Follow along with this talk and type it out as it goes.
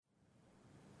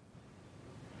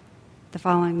The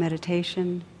following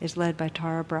meditation is led by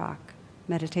Brach,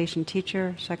 meditation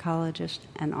teacher, psychologist,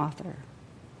 and author.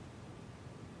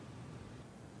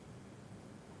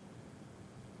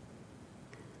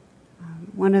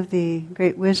 One of the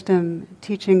great wisdom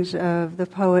teachings of the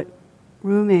poet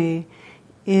Rumi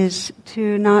is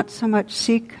to not so much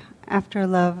seek after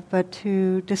love, but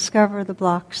to discover the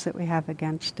blocks that we have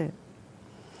against it.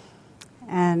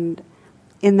 And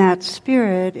in that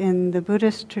spirit, in the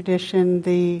Buddhist tradition,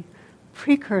 the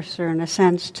precursor, in a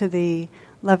sense, to the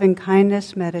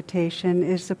loving-kindness meditation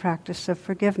is the practice of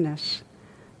forgiveness,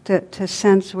 to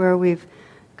sense where we've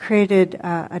created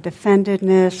a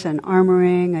defendedness, an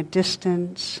armoring, a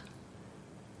distance.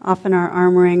 Often our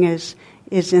armoring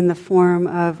is in the form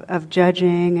of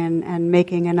judging and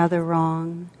making another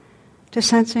wrong, to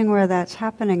sensing where that's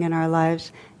happening in our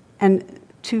lives. And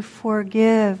to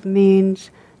forgive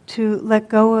means to let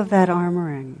go of that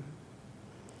armoring.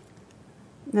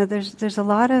 Now, there's a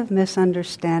lot of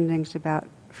misunderstandings about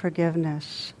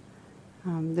forgiveness.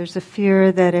 There's a fear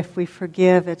that if we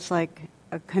forgive, it's like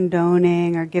a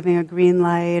condoning or giving a green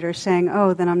light or saying,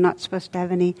 oh, then I'm not supposed to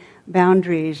have any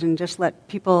boundaries and just let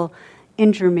people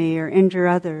injure me or injure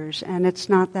others. And it's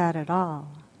not that at all.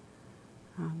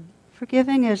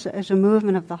 Forgiving is a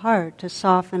movement of the heart to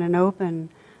soften and open,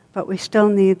 but we still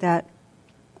need that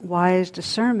wise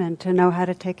discernment to know how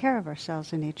to take care of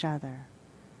ourselves and each other.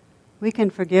 We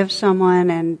can forgive someone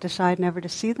and decide never to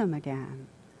see them again,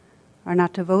 or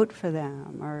not to vote for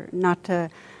them, or not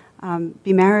to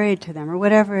be married to them, or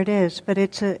whatever it is. But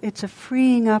it's a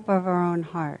freeing up of our own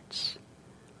hearts.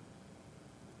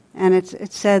 And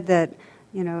it's said that,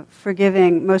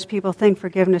 forgiving, most people think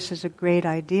forgiveness is a great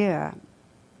idea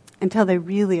until they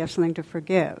really have something to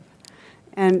forgive.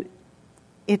 And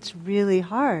it's really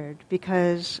hard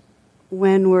because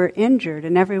when we're injured,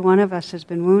 and every one of us has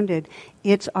been wounded,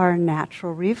 it's our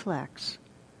natural reflex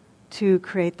to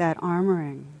create that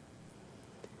armoring.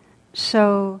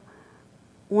 So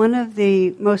one of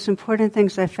the most important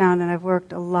things I found, and I've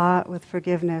worked a lot with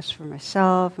forgiveness for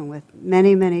myself and with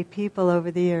many, many people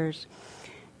over the years,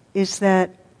 is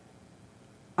that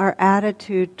our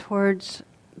attitude towards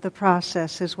the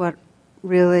process is what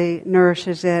really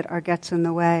nourishes it or gets in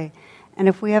the way. And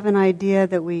if we have an idea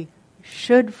that we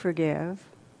should forgive,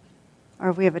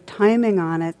 or if we have a timing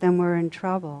on it, then we're in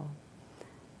trouble.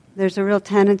 There's a real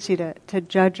tendency to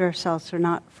judge ourselves for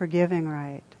not forgiving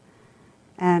right.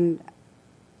 And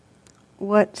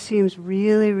what seems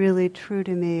really, really true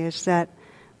to me is that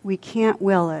we can't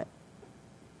will it.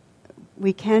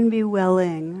 We can be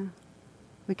willing.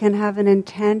 We can have an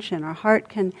intention. Our heart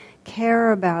can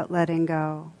care about letting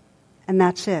go. And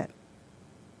that's it.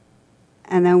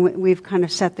 And then we've kind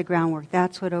of set the groundwork.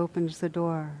 That's what opens the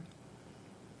door.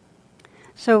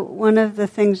 So one of the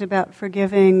things about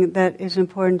forgiving that is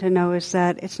important to know is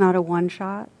that it's not a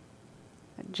one-shot.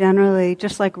 Generally,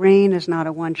 just like rain is not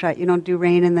a one-shot, you don't do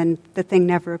rain and then the thing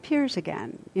never appears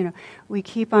again. We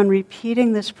keep on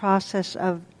repeating this process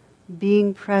of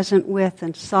being present with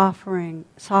and softening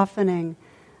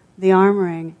the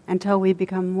armoring until we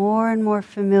become more and more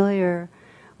familiar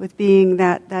with being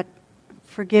that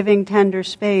forgiving, tender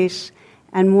space,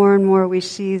 and more we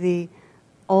see the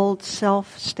old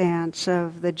self stance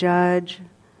of the judge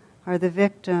or the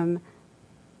victim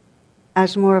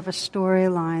as more of a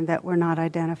storyline that we're not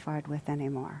identified with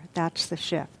anymore. That's the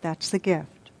shift. That's the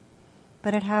gift.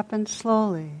 But it happens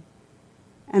slowly.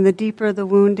 And the deeper the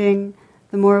wounding,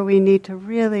 the more we need to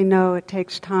really know it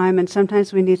takes time, and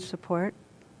sometimes we need support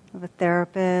of a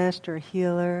therapist or a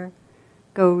healer.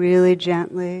 Go really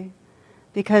gently,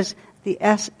 because the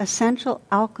essential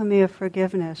alchemy of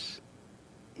forgiveness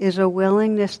is a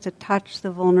willingness to touch the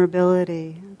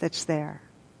vulnerability that's there.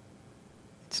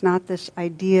 It's not this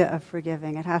idea of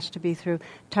forgiving. It has to be through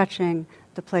touching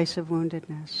the place of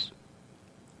woundedness.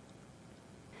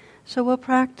 So we'll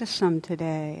practice some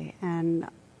today, and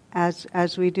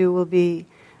as we do, we'll be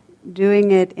doing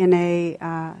it in a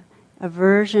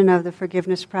version of the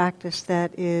forgiveness practice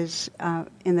that is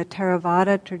in the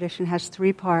Theravada tradition, has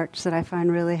 3 parts that I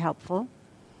find really helpful,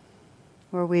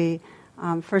 where we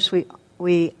first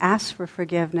we ask for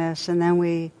forgiveness, and then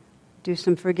we do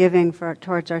some forgiving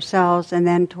towards ourselves and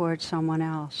then towards someone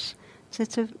else. So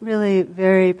it's a really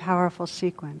very powerful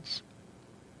sequence.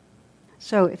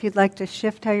 So if you'd like to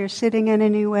shift how you're sitting in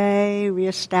any way,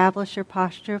 reestablish your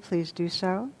posture, please do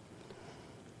so.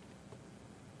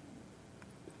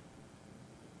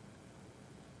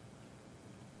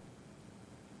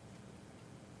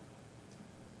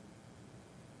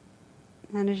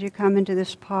 And as you come into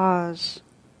this pause,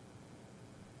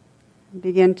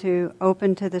 begin to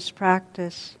open to this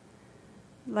practice,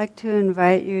 I'd like to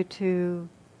invite you to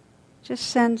just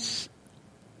sense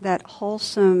that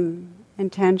wholesome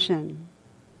intention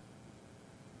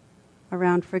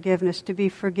around forgiveness, to be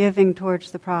forgiving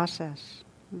towards the process,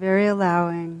 very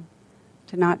allowing,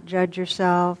 to not judge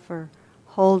yourself or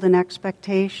hold an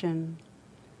expectation,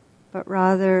 but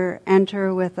rather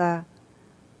enter with a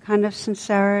kind of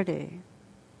sincerity,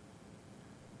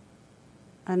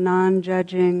 a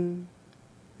non-judging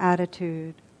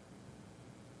attitude,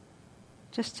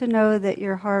 just to know that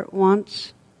your heart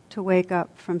wants to wake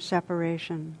up from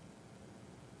separation,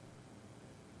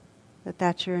 that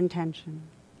that's your intention.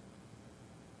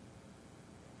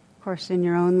 Of course, in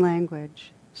your own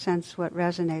language, sense what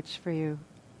resonates for you.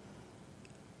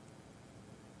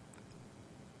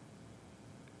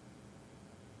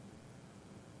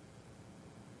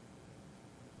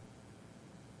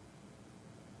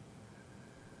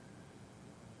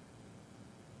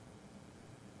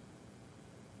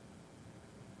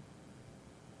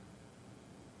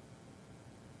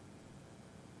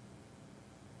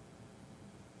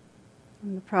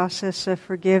 And the process of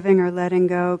forgiving or letting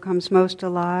go comes most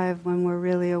alive when we're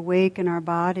really awake in our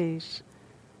bodies.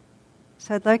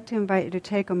 So I'd like to invite you to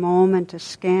take a moment to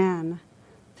scan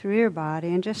through your body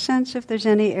and just sense if there's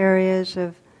any areas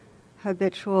of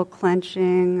habitual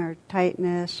clenching or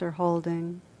tightness or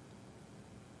holding.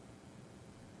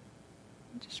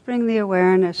 Just bring the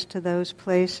awareness to those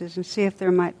places and see if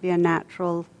there might be a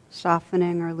natural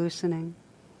softening or loosening.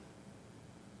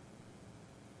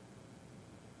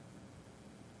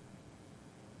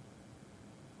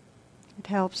 It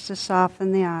helps to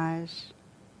soften the eyes,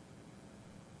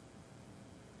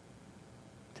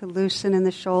 to loosen in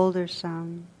the shoulders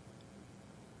some.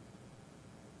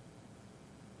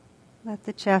 Let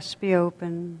the chest be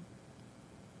open,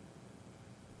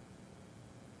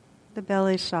 the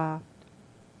belly soft.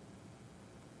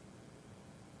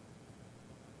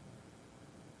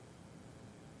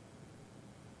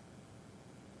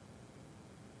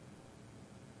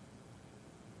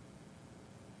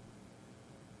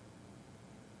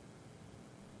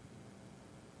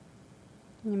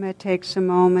 You might take some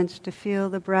moments to feel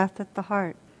the breath at the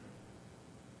heart.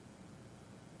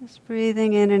 Just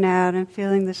breathing in and out and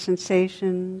feeling the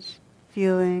sensations,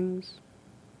 feelings,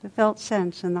 the felt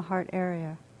sense in the heart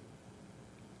area.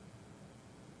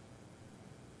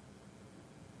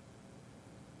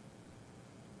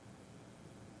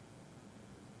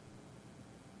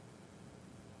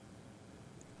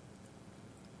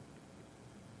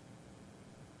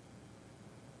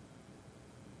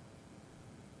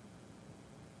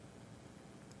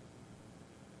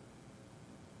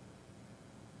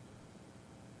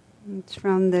 It's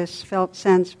from this felt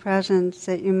sense presence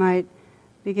that you might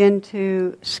begin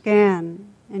to scan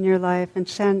in your life and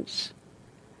sense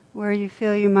where you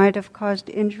feel you might have caused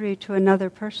injury to another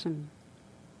person.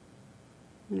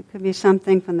 And it could be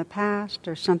something from the past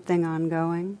or something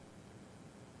ongoing,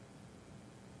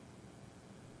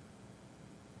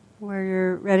 where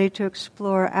you're ready to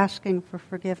explore asking for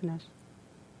forgiveness.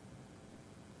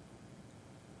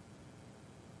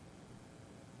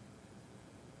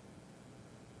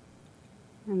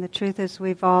 And the truth is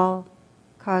we've all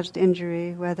caused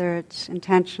injury, whether it's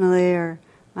intentionally or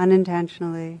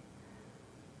unintentionally,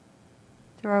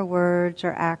 through our words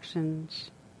or actions,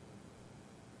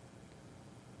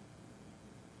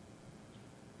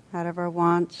 out of our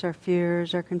wants or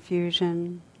fears or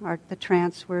confusion or the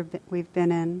trance we've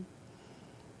been in.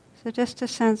 So just to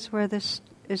sense where this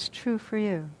is true for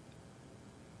you.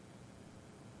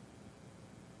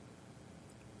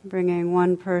 Bringing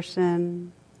one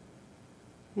person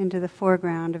into the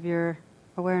foreground of your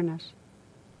awareness.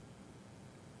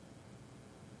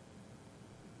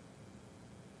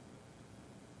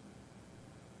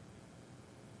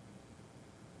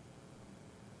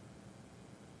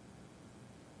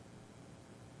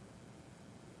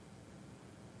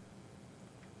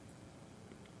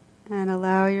 And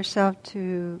allow yourself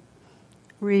to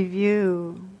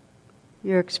review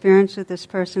your experience with this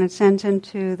person and send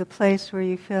into the place where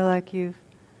you feel like you've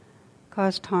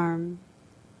caused harm.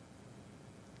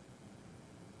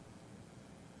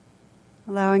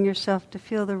 Allowing yourself to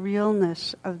feel the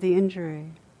realness of the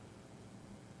injury,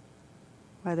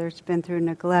 whether it's been through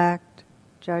neglect,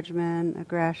 judgment,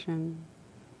 aggression,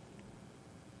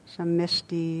 some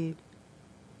misdeed,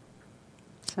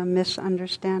 some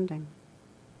misunderstanding.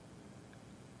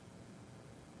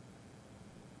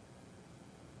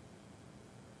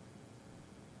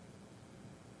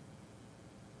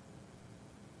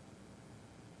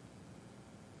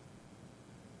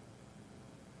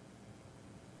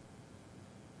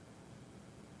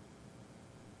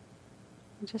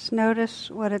 Just notice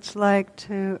what it's like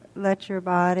to let your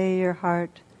body, your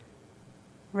heart,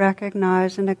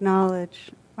 recognize and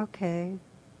acknowledge, okay,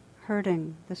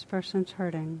 hurting, this person's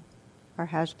hurting or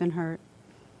has been hurt.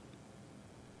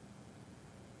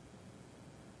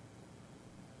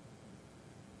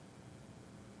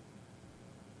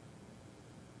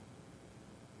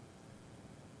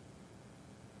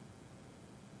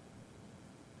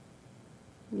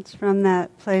 It's from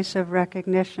that place of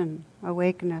recognition,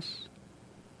 awakeness,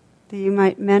 that you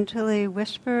might mentally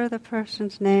whisper the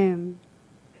person's name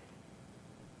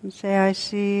and say, I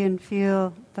see and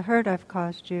feel the hurt I've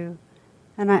caused you,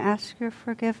 and I ask your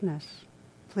forgiveness.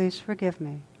 Please forgive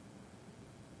me.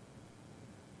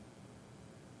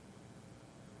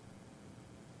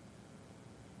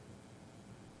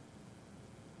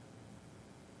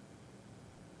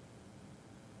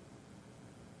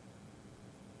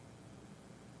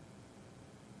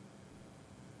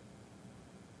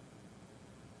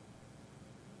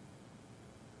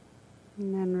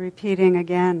 And then repeating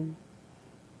again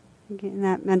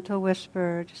that mental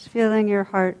whisper, just feeling your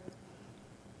heart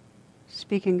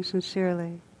speaking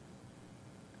sincerely.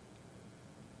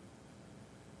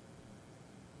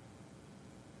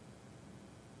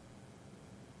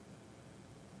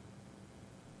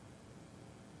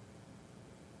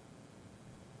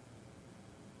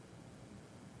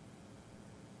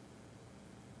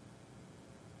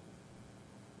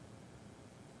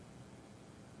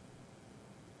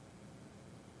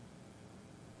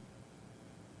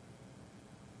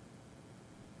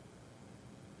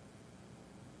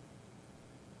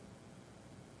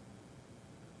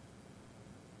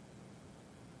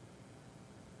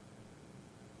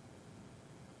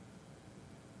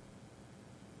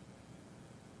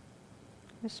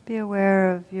 Just be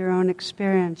aware of your own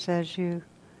experience as you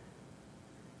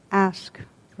ask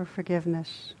for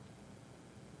forgiveness.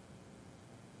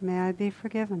 May I be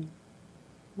forgiven?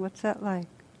 What's that like?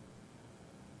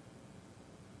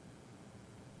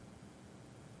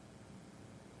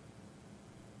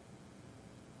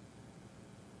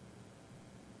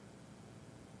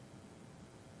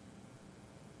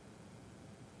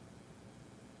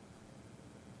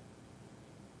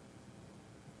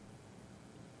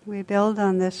 We build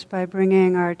on this by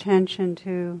bringing our attention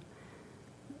to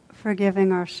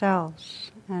forgiving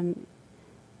ourselves. And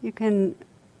you can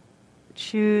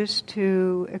choose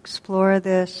to explore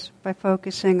this by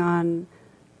focusing on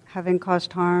having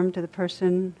caused harm to the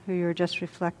person who you're just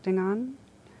reflecting on.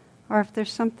 Or if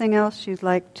there's something else you'd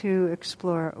like to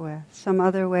explore it with, some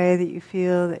other way that you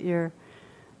feel that you're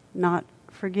not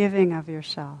forgiving of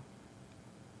yourself.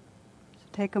 So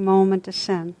take a moment to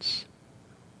sense.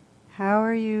 How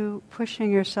are you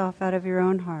pushing yourself out of your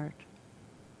own heart?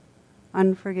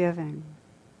 Unforgiving.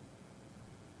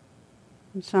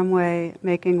 In some way,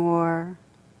 making war,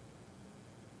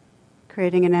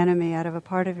 creating an enemy out of a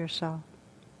part of yourself.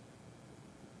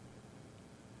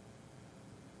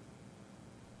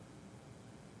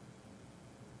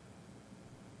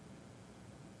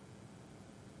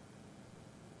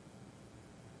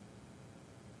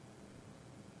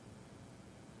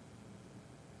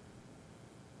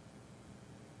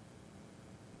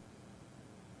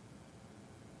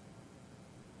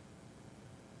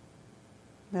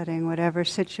 Letting whatever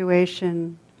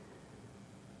situation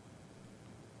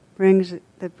brings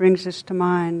us to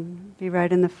mind be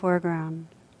right in the foreground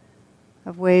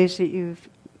of ways that you've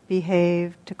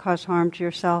behaved to cause harm to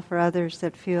yourself or others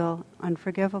that feel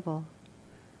unforgivable.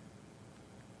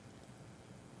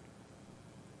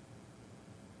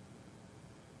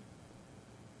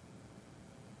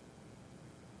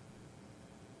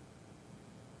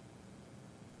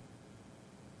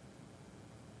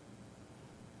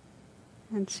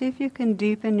 And see if you can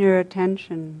deepen your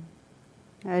attention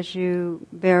as you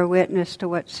bear witness to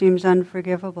what seems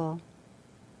unforgivable,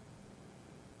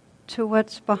 to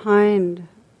what's behind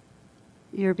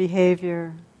your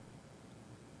behavior,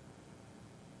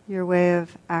 your way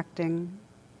of acting.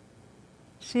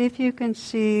 See if you can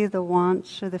see the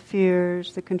wants or the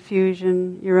fears, the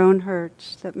confusion, your own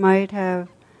hurts that might have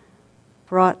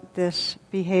brought this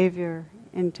behavior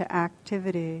into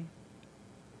activity.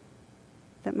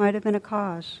 That might have been a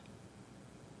cause.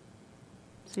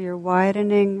 So you're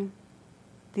widening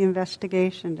the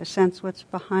investigation to sense what's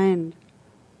behind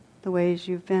the ways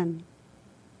you've been.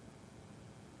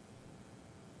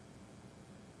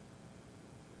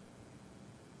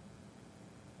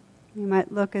 You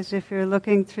might look as if you're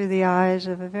looking through the eyes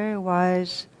of a very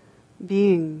wise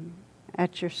being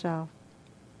at yourself,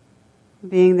 a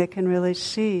being that can really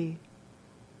see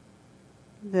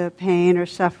the pain or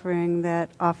suffering that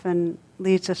often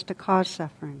leads us to cause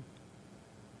suffering.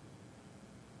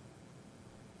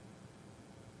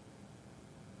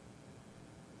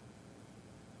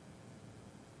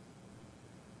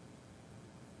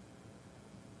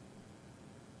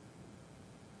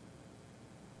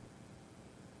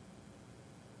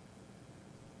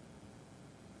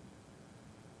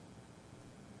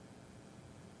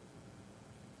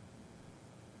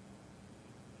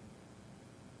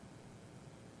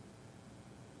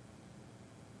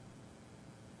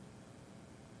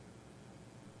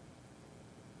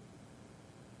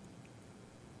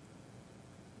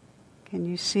 Can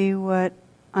you see what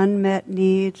unmet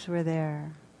needs were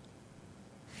there?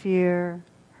 Fear,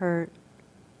 hurt,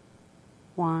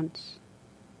 wants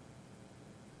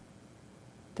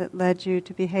that led you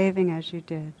to behaving as you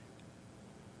did.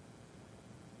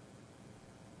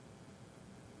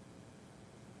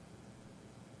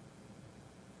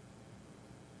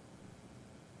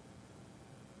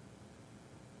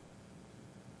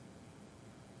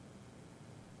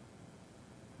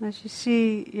 As you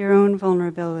see your own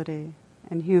vulnerability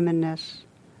and humanness,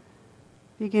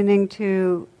 beginning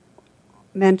to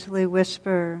mentally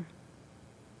whisper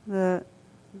the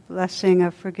blessing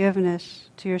of forgiveness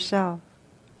to yourself.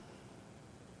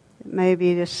 It may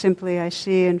be just simply, I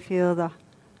see and feel the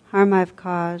harm I've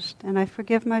caused, and I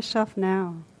forgive myself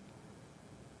now.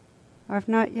 Or if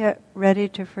not yet ready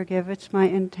to forgive, it's my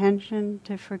intention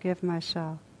to forgive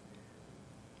myself.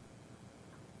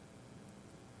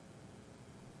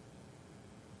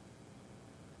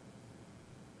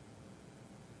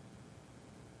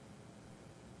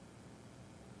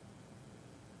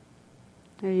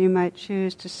 Or you might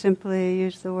choose to simply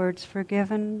use the words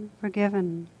forgiven,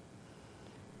 forgiven.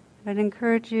 I'd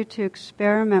encourage you to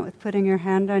experiment with putting your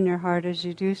hand on your heart as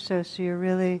you do so you're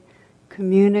really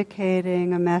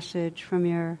communicating a message from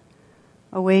your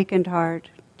awakened heart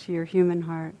to your human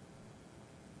heart.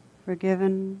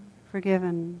 Forgiven,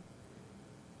 forgiven.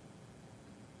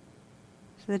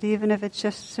 So that even if it's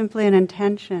just simply an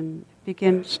intention, it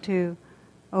begins to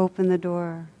open the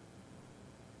door.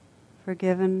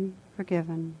 Forgiven,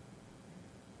 forgiven.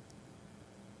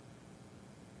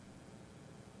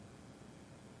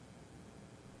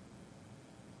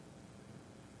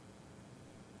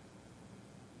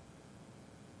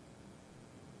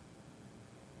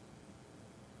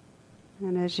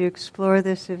 And as you explore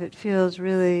this, if it feels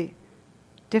really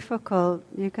difficult,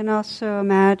 you can also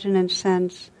imagine and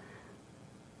sense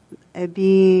a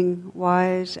being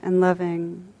wise and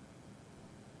loving,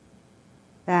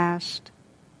 vast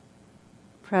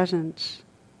presence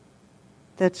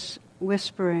that's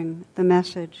whispering the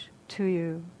message to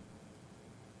you.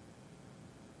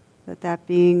 That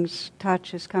being's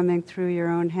touch is coming through your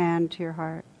own hand to your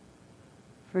heart.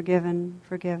 Forgiven,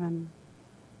 forgiven.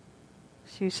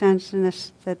 So you sense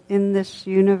that in this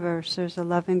universe there's a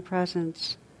loving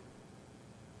presence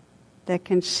that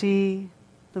can see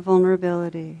the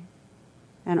vulnerability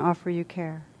and offer you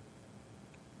care.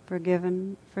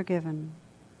 Forgiven, forgiven.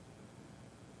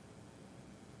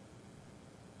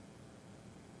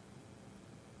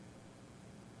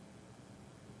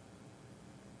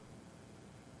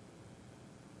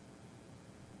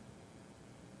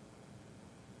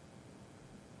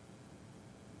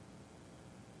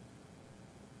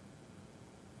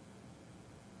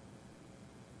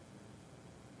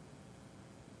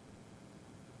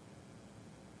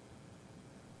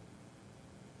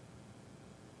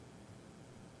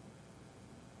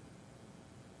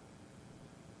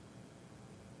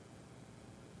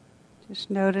 Just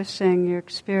noticing your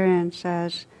experience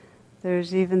as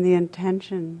there's even the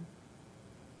intention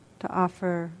to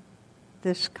offer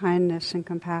this kindness and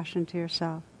compassion to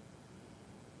yourself.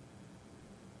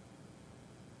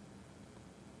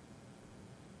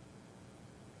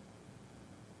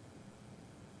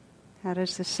 How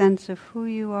does the sense of who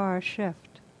you are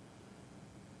shift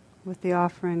with the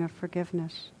offering of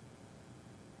forgiveness?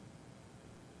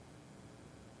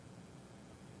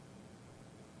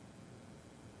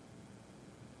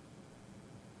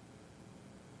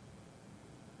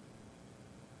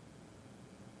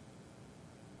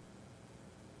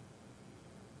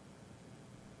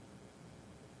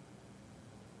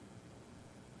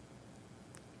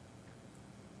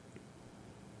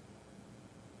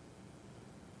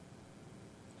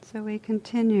 So we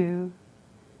continue,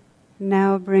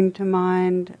 now bring to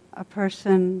mind a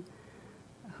person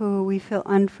who we feel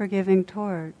unforgiving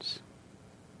towards.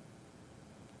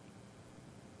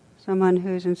 Someone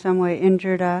who's in some way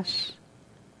injured us,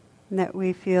 and that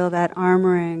we feel that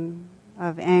armoring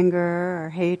of anger or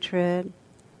hatred,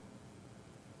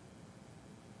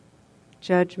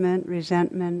 judgment,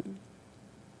 resentment.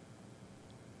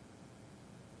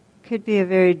 Could be a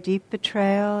very deep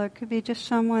betrayal, or it could be just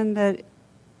someone that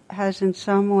has in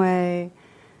some way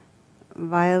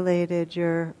violated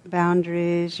your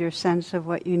boundaries, your sense of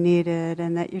what you needed,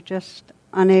 and that you're just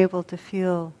unable to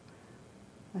feel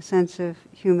a sense of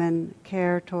human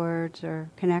care towards or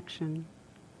connection.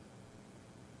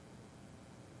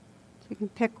 So you can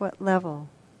pick what level.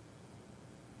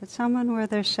 But someone where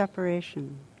there's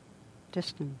separation,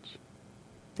 distance,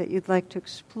 that you'd like to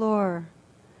explore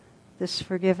this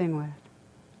forgiving with.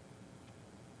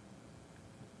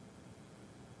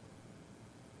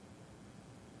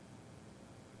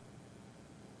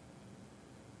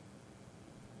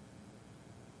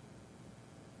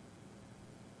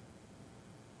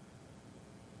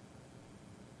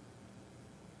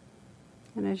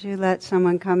 And as you let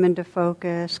someone come into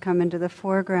focus, come into the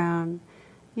foreground,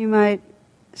 you might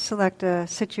select a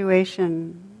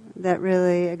situation that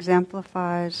really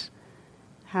exemplifies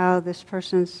how this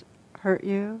person's hurt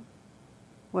you,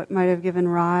 what might have given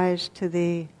rise to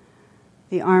the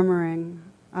armoring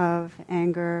of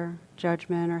anger,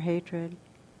 judgment, or hatred.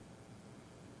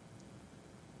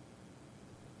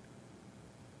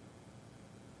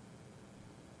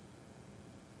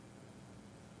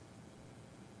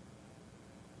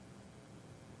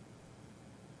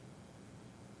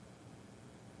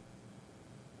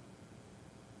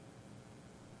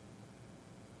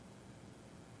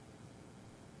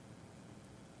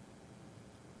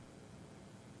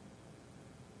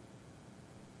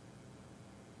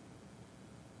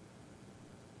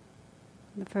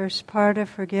 The first part of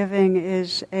forgiving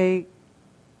is a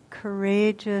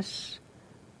courageous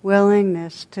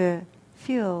willingness to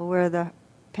feel where the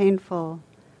painful,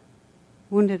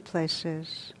 wounded place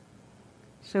is.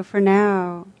 So for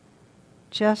now,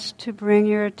 just to bring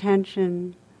your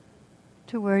attention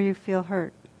to where you feel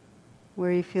hurt,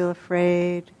 where you feel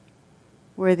afraid,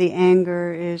 where the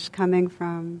anger is coming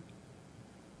from.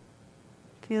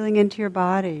 Feeling into your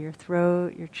body, your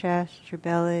throat, your chest, your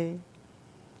belly.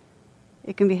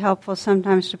 It can be helpful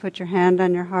sometimes to put your hand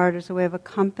on your heart as a way of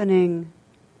accompanying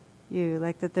you,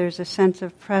 like that there's a sense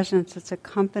of presence that's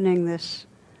accompanying this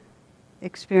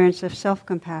experience of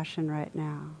self-compassion right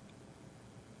now.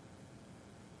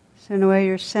 So in a way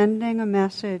you're sending a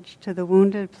message to the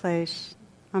wounded place,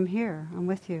 I'm here, I'm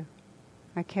with you,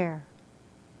 I care.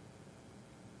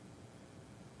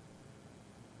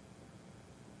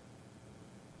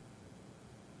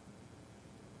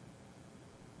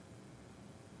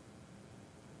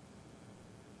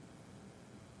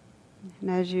 And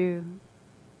as you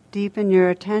deepen your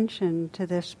attention to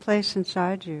this place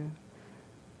inside you,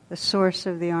 the source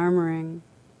of the armoring,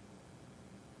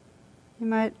 you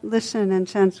might listen and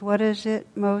sense, what does it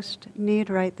most need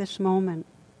right this moment?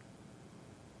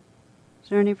 Is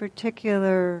there any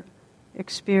particular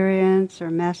experience or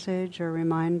message or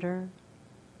reminder?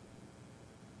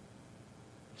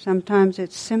 Sometimes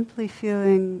it's simply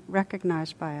feeling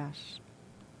recognized by us.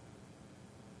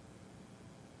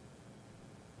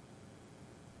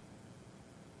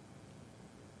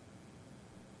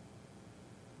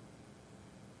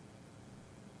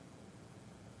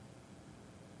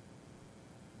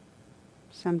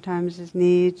 Sometimes it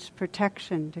needs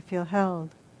protection to feel held.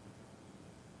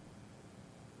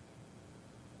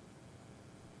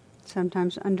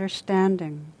 Sometimes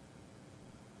understanding.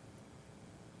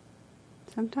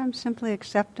 Sometimes simply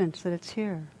acceptance that it's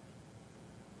here.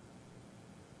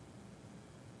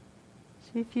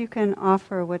 See if you can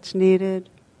offer what's needed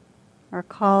or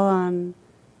call on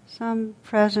some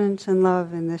presence and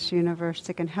love in this universe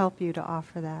that can help you to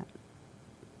offer that.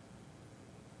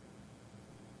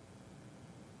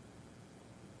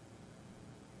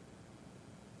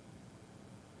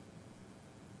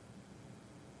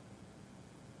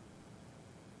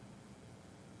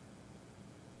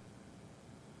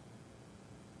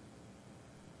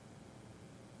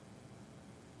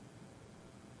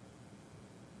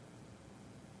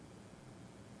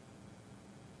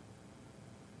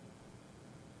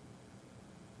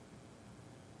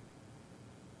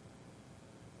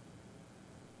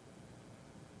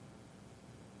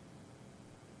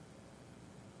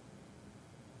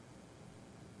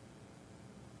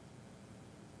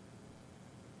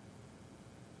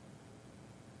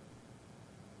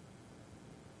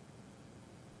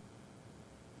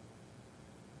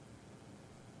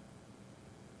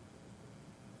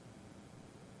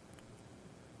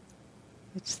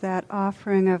 It's that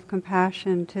offering of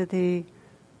compassion to the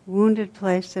wounded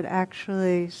place that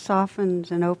actually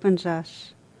softens and opens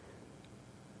us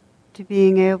to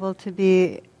being able to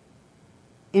be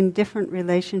in different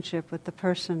relationship with the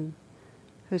person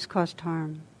who's caused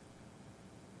harm.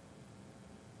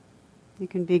 You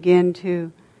can begin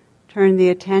to turn the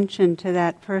attention to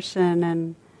that person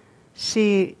and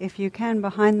see, if you can,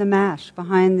 behind the mask,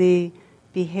 behind the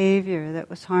behavior that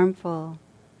was harmful,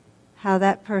 how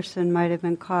that person might have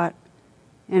been caught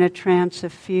in a trance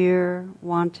of fear,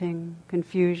 wanting,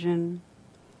 confusion,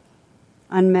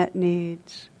 unmet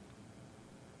needs.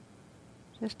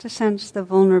 Just to sense the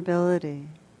vulnerability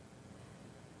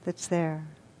that's there.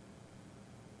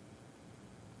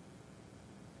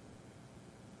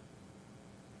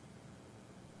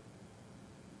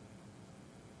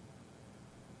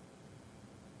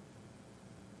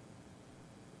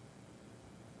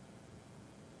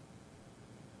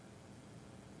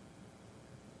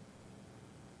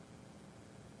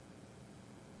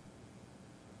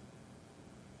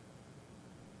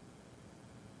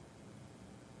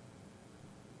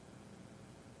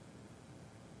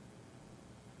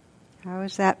 How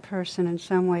is that person in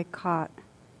some way caught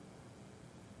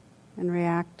and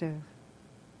reactive,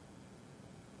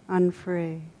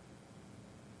 unfree,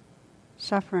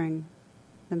 suffering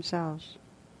themselves?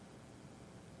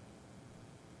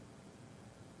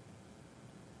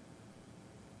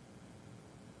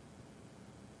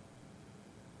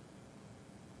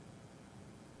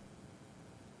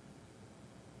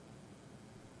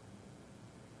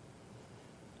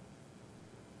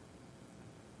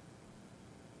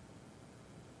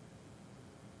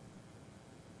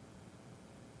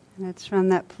 And it's from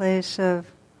that place of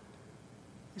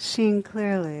seeing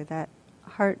clearly, that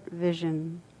heart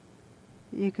vision,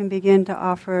 you can begin to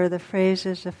offer the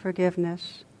phrases of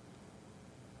forgiveness,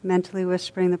 mentally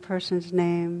whispering the person's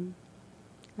name.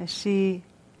 I see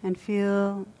and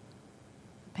feel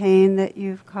the pain that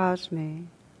you've caused me,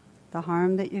 the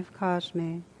harm that you've caused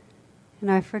me,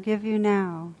 and I forgive you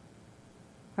now.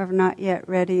 I'm not yet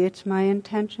ready. It's my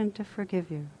intention to forgive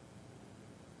you.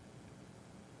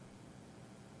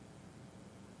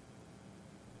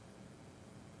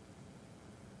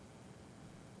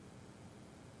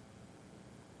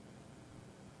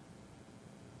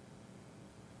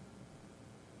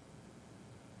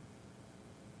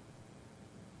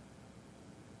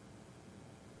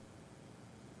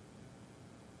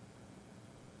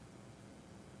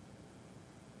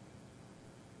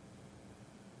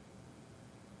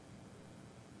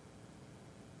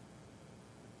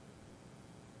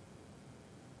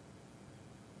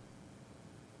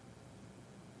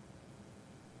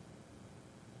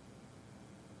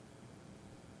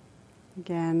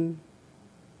 Again,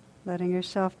 letting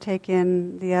yourself take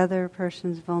in the other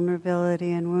person's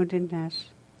vulnerability and woundedness,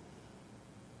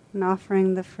 and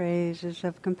offering the phrases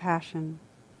of compassion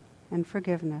and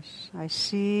forgiveness. I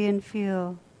see and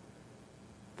feel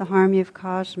the harm you've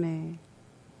caused me,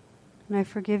 and I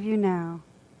forgive you now,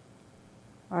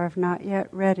 or if not yet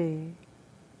ready,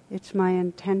 it's my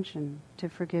intention to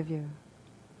forgive you.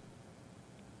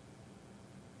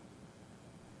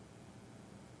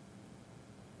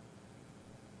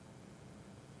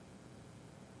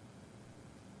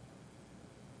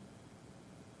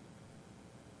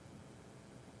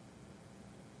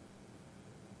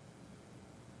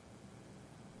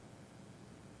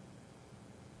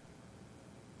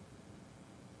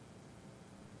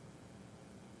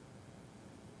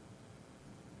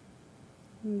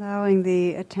 Allowing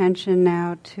the attention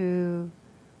now to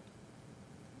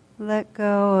let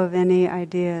go of any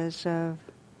ideas of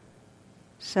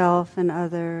self and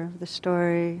other, the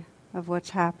story of what's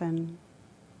happened.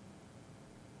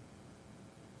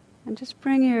 And just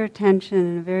bring your attention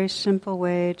in a very simple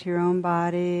way to your own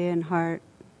body and heart.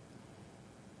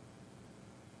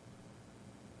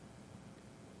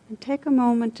 And take a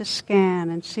moment to scan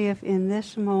and see if in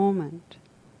this moment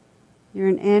you're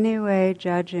in any way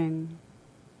judging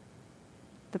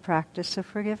the practice of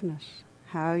forgiveness,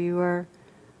 how you are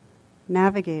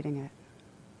navigating it.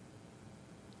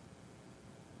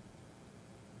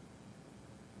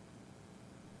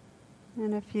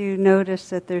 And if you notice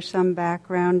that there's some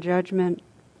background judgment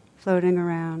floating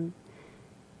around,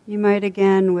 you might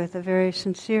again, with a very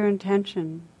sincere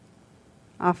intention,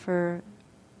 offer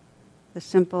the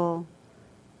simple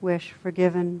wish,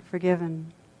 forgiven,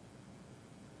 forgiven.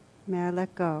 May I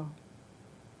let go.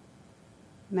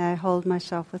 May I hold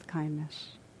myself with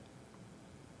kindness.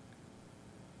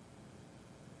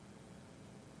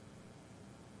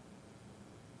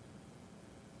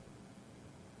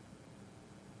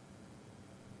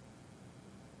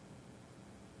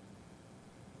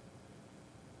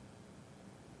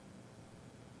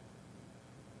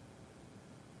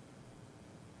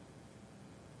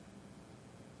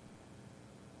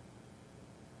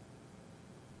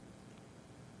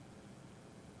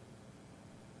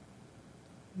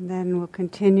 And then we'll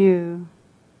continue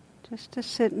just to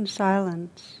sit in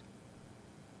silence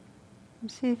and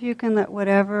see if you can let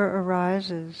whatever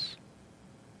arises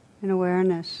in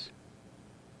awareness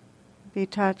be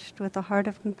touched with a heart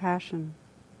of compassion.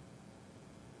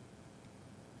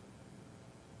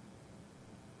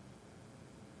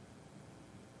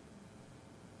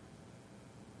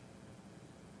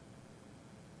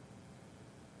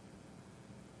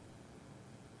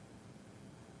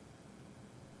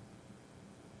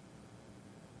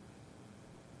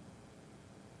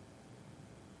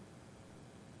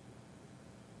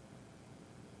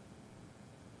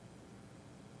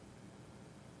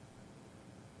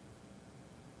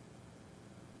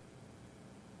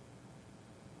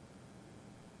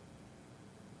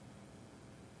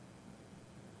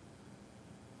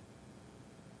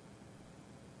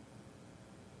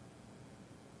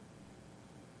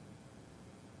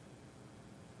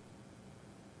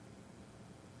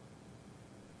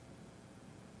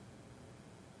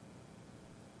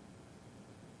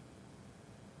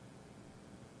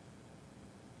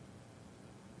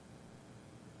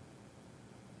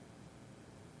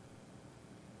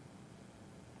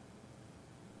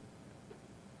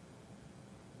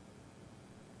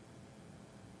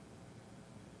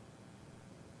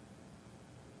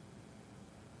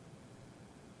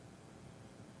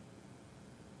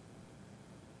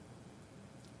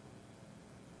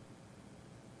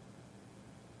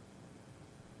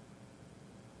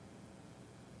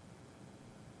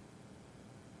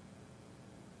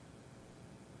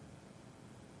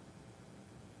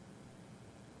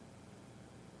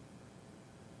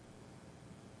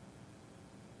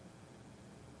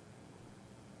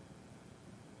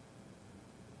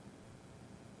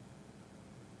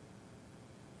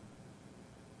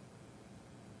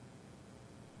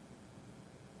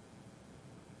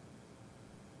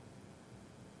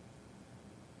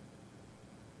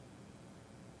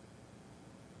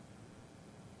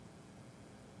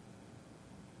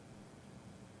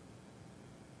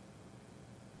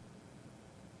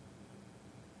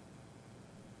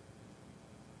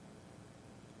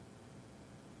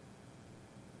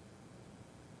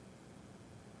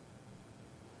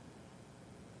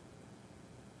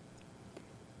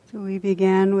 So we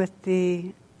began with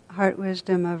the heart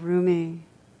wisdom of Rumi,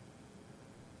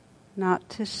 not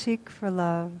to seek for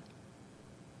love,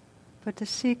 but to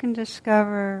seek and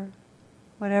discover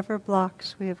whatever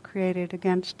blocks we have created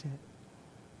against it,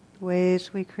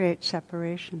 ways we create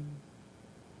separation.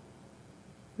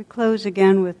 We close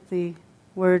again with the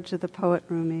words of the poet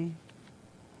Rumi.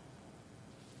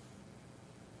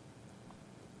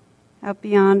 Out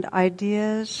beyond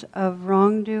ideas of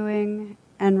wrongdoing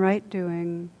and right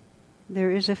doing,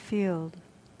 there is a field.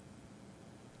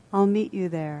 I'll meet you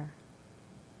there.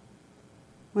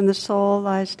 When the soul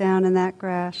lies down in that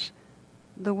grass,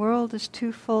 the world is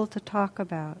too full to talk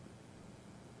about.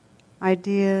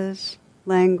 Ideas,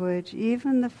 language,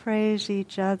 even the phrase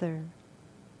each other,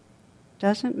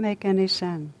 doesn't make any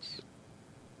sense.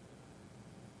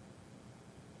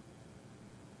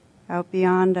 Out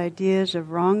beyond ideas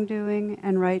of wrongdoing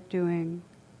and right doing,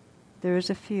 there is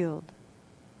a field.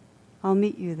 I'll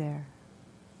meet you there.